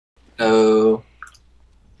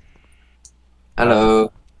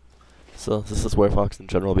So this is Werefoxz and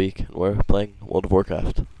GeneralBeak, and we're playing World of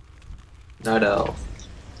Warcraft. NightElf.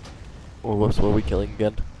 Or what are we killing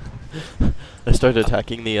again? I started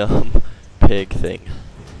attacking the pig thing.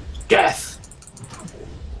 Death.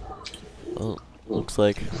 Oh, looks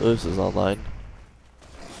like Lewis is online.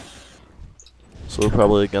 So we're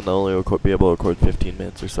probably gonna only be able to record 15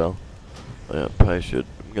 minutes or so. Oh, yeah, probably should.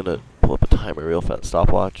 I'm gonna pull up a timer real fast.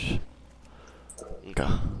 Stopwatch. Okay.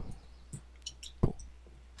 Cool.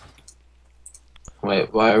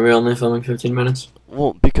 Wait, why are we only filming 15 minutes?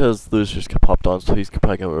 Well, because Lewis just popped on, so he's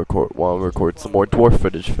probably gonna record some more dwarf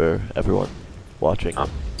footage for everyone watching. I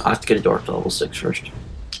have to get a dwarf to level 6 first.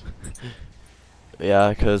 Yeah,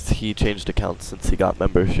 because he changed accounts since he got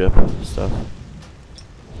membership stuff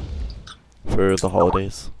for the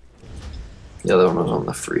holidays. The other one was on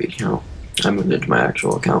the free account. I moved it to my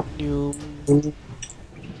actual account.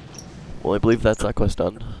 Well, I believe that's that quest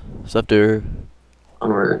done. So after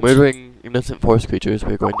Onwards. murdering innocent forest creatures,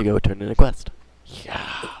 we're going to go turn in a quest.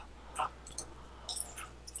 Yeah.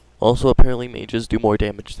 Also, apparently mages do more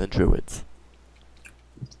damage than druids.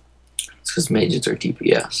 It's because mages are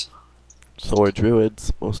DPS. So are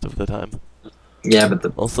druids most of the time. Yeah, but the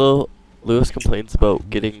Also, Lewis complains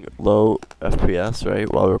about getting low FPS,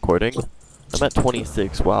 right, while recording. I'm at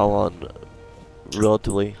 26 while on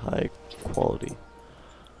relatively high quality.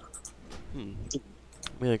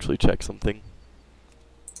 Let me actually check something.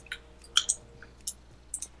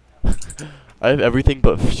 I have everything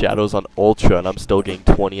but shadows on ultra and I'm still getting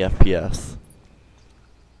 20 FPS.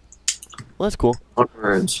 Well, that's cool.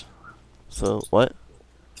 onwards. So, what?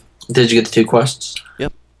 Did you get the 2 quests?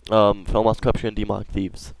 Yep. Felmoss Corruption and Demonic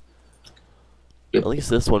Thieves. Yep. At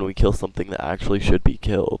least this one we kill something that actually should be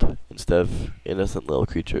killed, instead of innocent little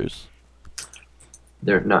creatures.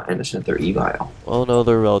 They're not innocent, they're evil. Oh no,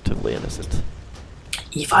 they're relatively innocent.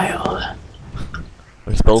 Evil.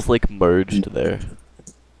 Our spells like merged there.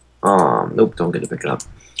 Nope, don't get to pick it up.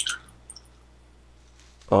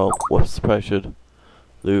 Oh, whoops, probably should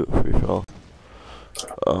loot free for all.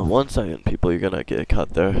 1 second, people, you're gonna get a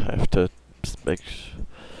cut there. I have to just make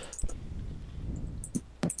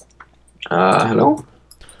Hello?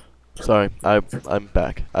 Sorry, I'm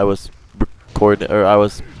back. I was recording, or I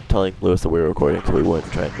was telling Lewis that we were recording so he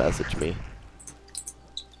wouldn't try and message me.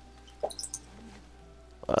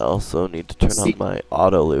 I also need to turn on my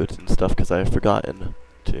auto loot and stuff because I've forgotten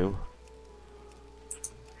to.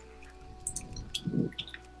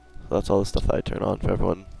 So that's all the stuff that I turn on for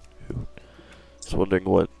everyone who is wondering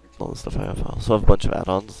what all the stuff I have. I also have a bunch of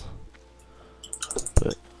add-ons.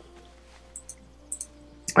 But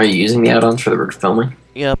Are you using the add-ons for the filming?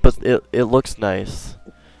 yeah, but it looks nice.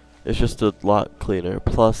 It's just a lot cleaner.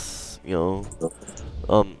 Plus, you know,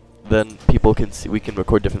 then people can see, we can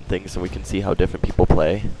record different things and we can see how different people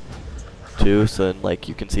play too. So then, like,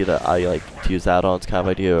 you can see that I like to use add-ons kind of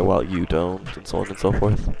idea while you don't, and so on and so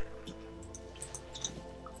forth.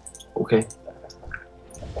 Okay.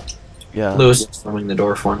 Yeah. Lewis is filming the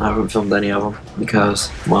dwarf one. I haven't filmed any of them because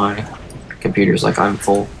my computer's like, I'm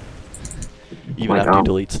full. Even Like, after you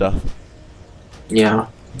delete stuff. Yeah.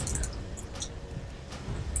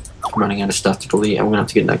 I'm running out of stuff to delete. I'm gonna have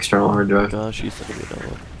to get an external hard drive. Gosh, you sending me another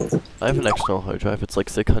one. I have an external hard drive. It's like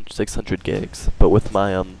 600 gigs. But with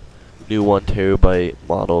my new 1 terabyte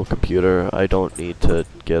model computer, I don't need to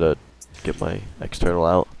get my external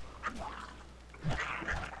out.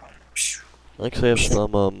 I actually have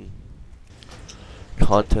some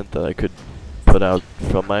content that I could put out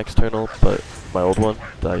from my external, but my old one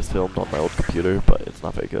that I filmed on my old computer, but it's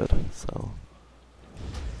not very good. So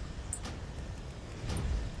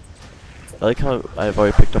I like how I've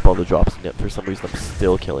already picked up all the drops, and yet for some reason I'm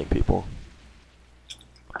still killing people.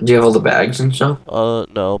 Do you have all the bags and stuff?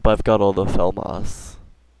 No, but I've got all the Felmoss.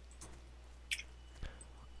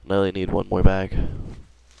 And I only need 1 more bag.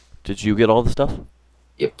 Did you get all the stuff?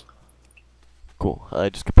 Yep. Cool. I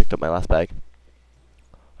just picked up my last bag.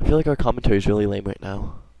 I feel like our commentary is really lame right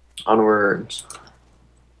now. Onwards.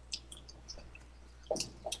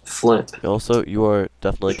 Flip. Also, you are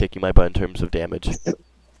definitely kicking my butt in terms of damage.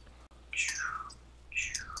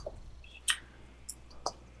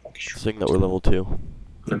 Seeing that we're level 2.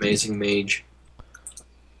 An amazing mage.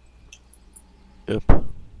 Yep. I'm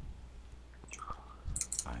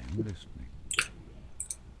listening.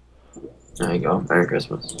 There you go. Merry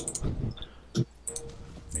Christmas.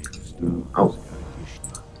 Oh.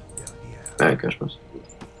 Merry Christmas.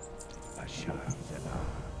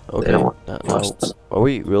 Okay. don't want Now, quests. are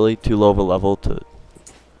we really too low of a level to...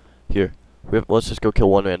 Here. Let's just go kill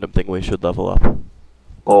 1 random thing. We should level up.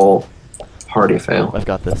 Oh. Party fail. I've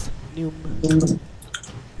got this.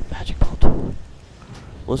 Magic bolt.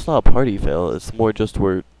 Well, it's not a party fail. It's more just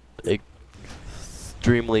we're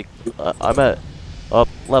Dream League. I'm at up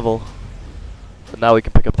level. And now we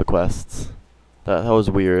can pick up the quests. That was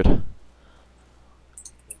weird.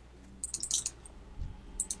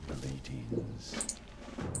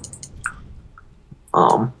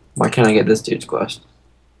 Why can't I get this dude's quest?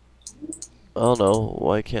 I don't know.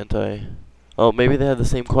 Why can't I? Oh, maybe they had the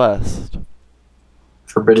same quest.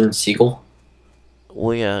 Forbidden Seagull?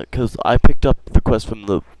 Well, yeah, because I picked up the quest from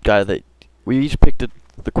the guy that... We each picked a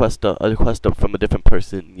quest up from a different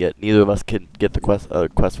person, yet neither of us can get the quest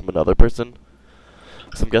from another person.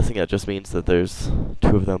 So I'm guessing that just means that there's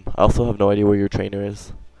two of them. I also have no idea where your trainer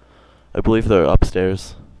is. I believe they're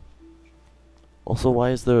upstairs. Also,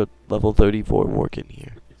 why is there a level 34 work in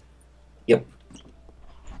here? Yep.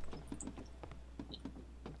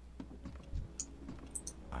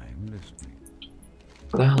 I'm listening.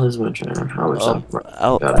 Where the hell is my trainer? How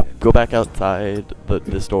much Go back outside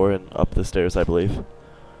this door and up the stairs, I believe.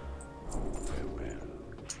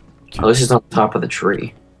 At least it's on top of the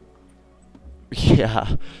tree.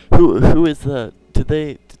 Yeah. Who is the...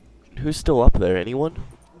 Who's still up there? Anyone?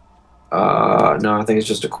 No, I think it's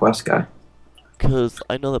just a quest guy. Because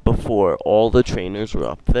I know that before, all the trainers were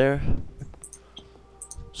up there.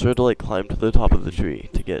 So you had to, like, climb to the top of the tree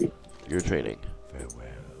to get your training.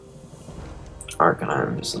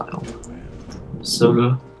 Arcanine Missile.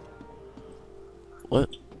 Soda. What?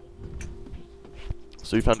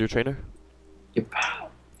 So you found your trainer? Yep.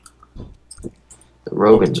 The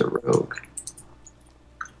Rogan's a rogue.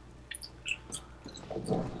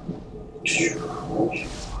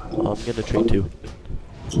 I'm gonna train too.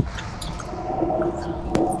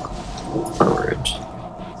 Words.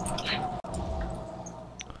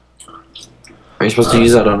 Are you supposed to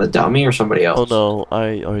use that on a dummy or somebody else? Oh no,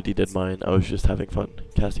 I already did mine. I was just having fun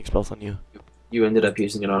casting spells on you. You ended up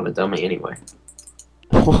using it on a dummy anyway.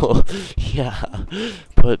 Yeah,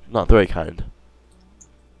 but not the right kind.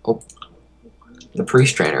 Oh. The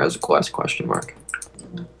priest trainer has a quest, question mark.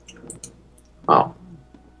 Oh.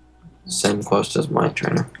 Same quest as my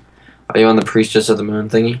trainer. Are you on the priestess of the moon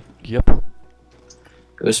thingy? Yep.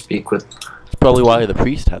 Go speak with... That's probably why the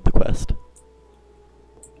priest had the quest.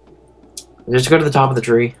 Just go to the top of the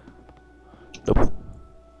tree. Nope.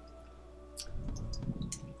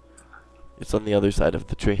 It's on the other side of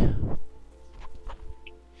the tree.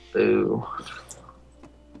 Boo.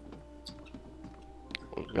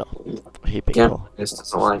 No. I hate being Yeah, tall. this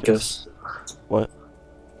doesn't like us. What?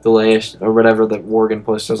 Delayish, or whatever, the Worgen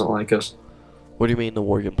place doesn't like us. What do you mean the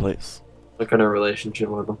Worgen place? Look at our relationship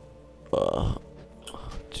with them.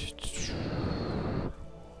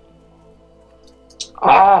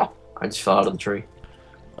 Ah! I just fell out of the tree.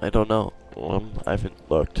 I don't know. I haven't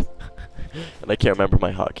looked. And I can't remember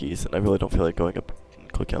my hotkeys, and I really don't feel like going up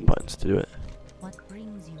and clicking on buttons to do it. What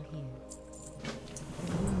brings you here?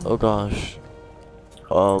 Oh gosh.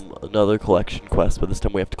 Another collection quest, but this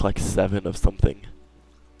time we have to collect 7 of something.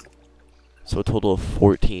 So a total of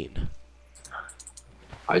 14.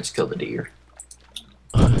 I just killed a deer.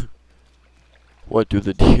 What, do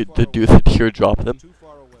the deer drop them?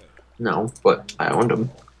 No, but I owned him.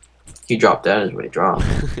 He dropped that is what he dropped.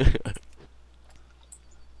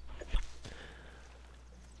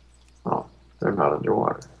 Oh, they're not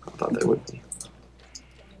underwater. I thought they would be.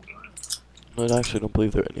 No, I actually don't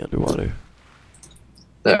believe there are any underwater.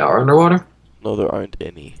 They are underwater? No, there aren't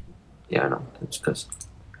any. Yeah, I know. It's because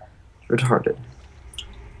retarded.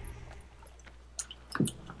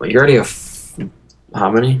 Well, you already have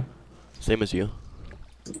how many? Same as you.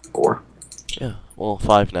 4. Yeah, well,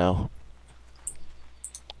 5 now.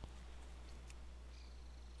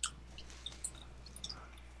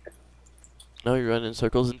 Now you run in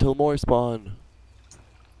circles until more spawn.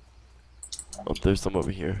 Oh, there's some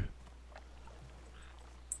over here.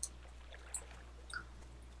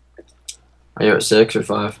 Are you at 6 or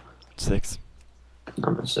 5? 6.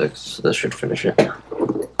 I'm at 6, so this should finish it. Have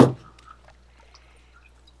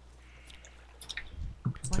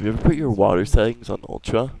you ever put your water settings on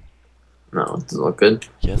ultra? No, it doesn't look good.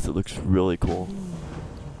 Yes, it looks really cool.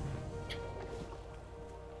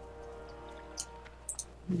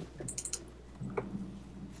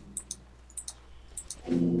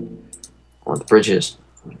 I want the bridges.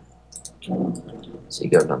 So you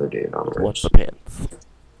got another dude on the bridge. What's the pants?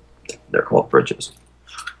 They're called bridges.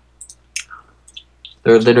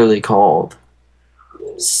 They're literally called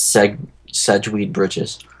sedgeweed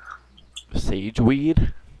bridges.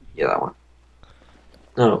 Sageweed? Yeah, that one.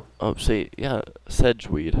 No. Oh, yeah,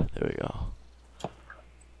 sedgeweed. There we go.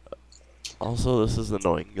 Also, this is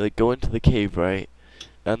annoying. You, like, go into the cave, right?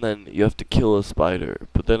 And then you have to kill a spider.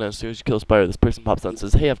 But then as soon as you kill a spider, this person pops out and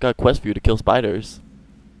says, "Hey, I've got a quest for you to kill spiders."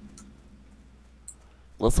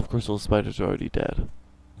 Unless, of course, those spiders are already dead.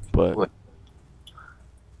 But, What?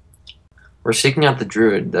 We're seeking out the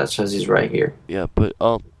druid that says he's right here. yeah, but,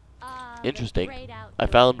 interesting. I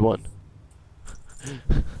found one.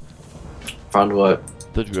 Found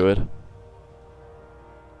what? The druid.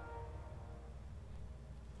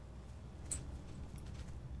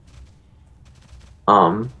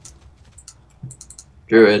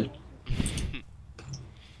 Druid.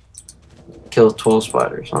 Kills 12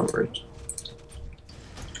 spiders onwards.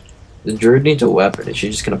 The druid needs a weapon. Is she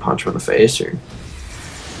just gonna punch him in the face, or?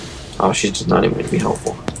 Oh, she's just not even gonna be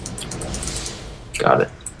helpful. Got it.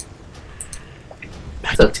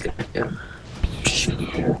 That's good. Yeah.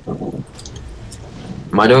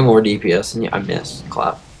 Am I doing more DPS than you? I missed.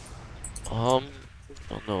 Clap. Oh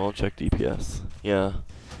no, I'll check DPS. Yeah.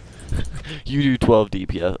 You do 12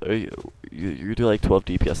 DPS. Or you do like 12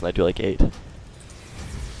 DPS, and I do like 8.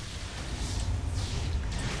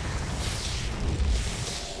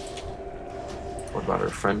 What about our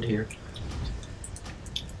friend here?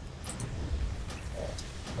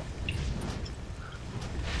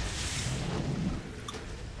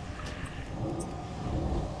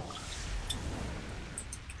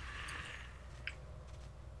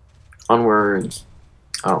 Onwards.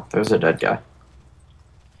 Oh, there's a dead guy.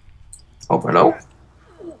 Oh, hello?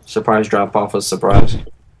 Surprise drop off a surprise.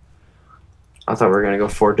 I thought we were gonna go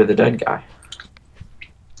forward to the dead guy.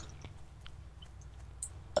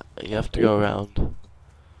 You have to go around.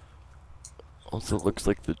 Also, it looks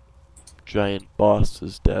like the giant boss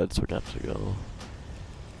is dead, so we're gonna have to go.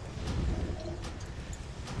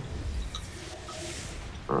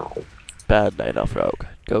 Oh. Bad NightElf rogue.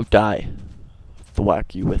 Go die.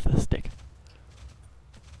 Thwack you with a stick.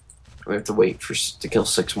 We have to wait for to kill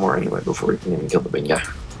 6 more anyway before we can even kill the big guy.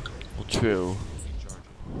 Well, true.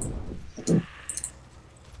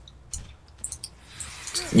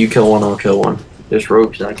 You kill one, I'll kill one. This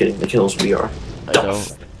rogue's not getting the kills we are. I know.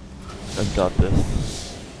 I've got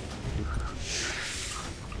this.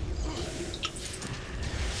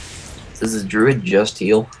 Does the druid just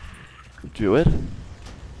heal? Druid?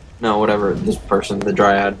 No, whatever. This person, the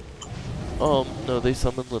dryad. No, they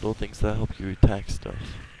summon little things that help you attack stuff.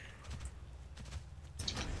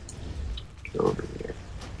 Go over here.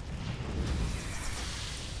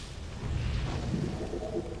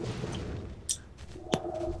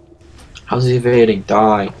 How's he evading?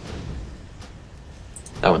 Die.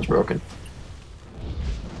 That one's broken.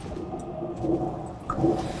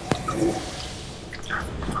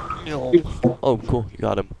 Oh, cool, you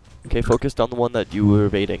got him. Okay, focused on the one that you were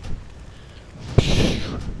evading.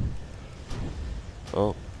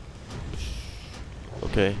 Oh.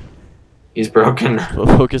 Okay. He's broken.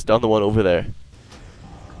 Focused on the one over there.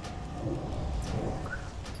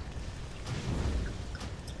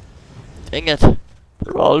 Dang it.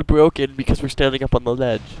 They're all broken because we're standing up on the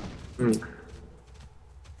ledge. Mm.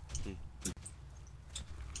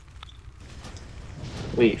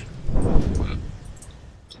 Leave.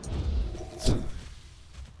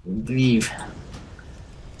 Leave.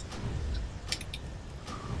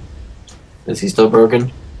 Is he still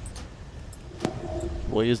broken?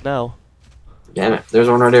 Well, he is now. Damn it. There's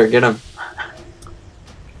one right there. Get him.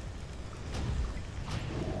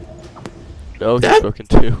 No, he's That- broken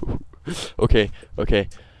too. Okay, okay.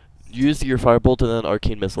 Use your firebolt and then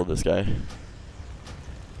arcane missile this guy.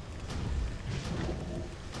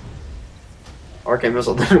 Arcane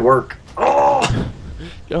missile didn't work. Oh!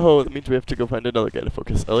 No, that means we have to go find another guy to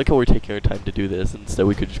focus. I like how we're taking our time to do this. Instead,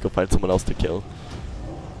 we could just go find someone else to kill.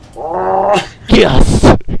 Oh!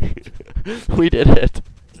 Yes! We did it.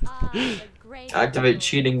 Activate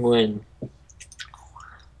cheating win.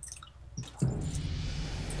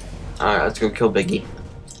 Alright, let's go kill Biggie.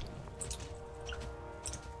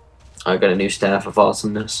 I got a new staff of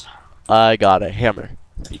awesomeness. I got a hammer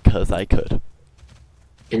because I could.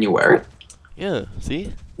 Can you wear it? Yeah,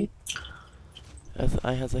 see?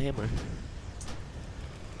 I has a hammer.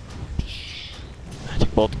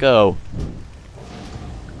 Magic bolt, go.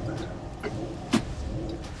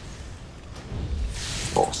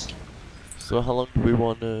 False. So how long do we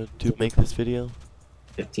want to make this video?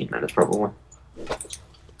 15 minutes probably.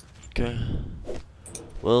 Okay.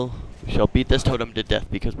 Well, we shall beat this totem to death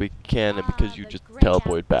because we can and because you just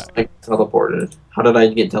teleported back. I teleported. How did I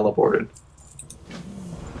get teleported?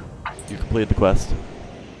 You completed the quest.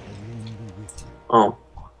 Oh.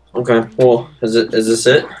 Okay. Well, is this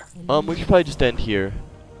it? We should probably just end here.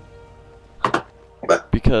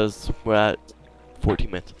 Because we're at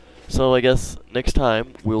 14 minutes. So I guess next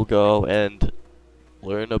time we'll go and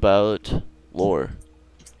learn about lore.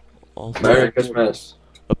 Also, Merry Christmas.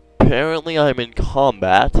 apparently I'm in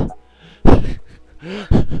combat.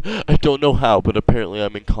 I don't know how, but apparently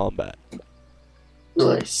I'm in combat.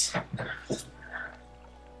 Nice.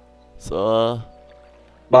 So,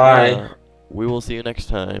 Bye. we will see you next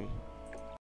time.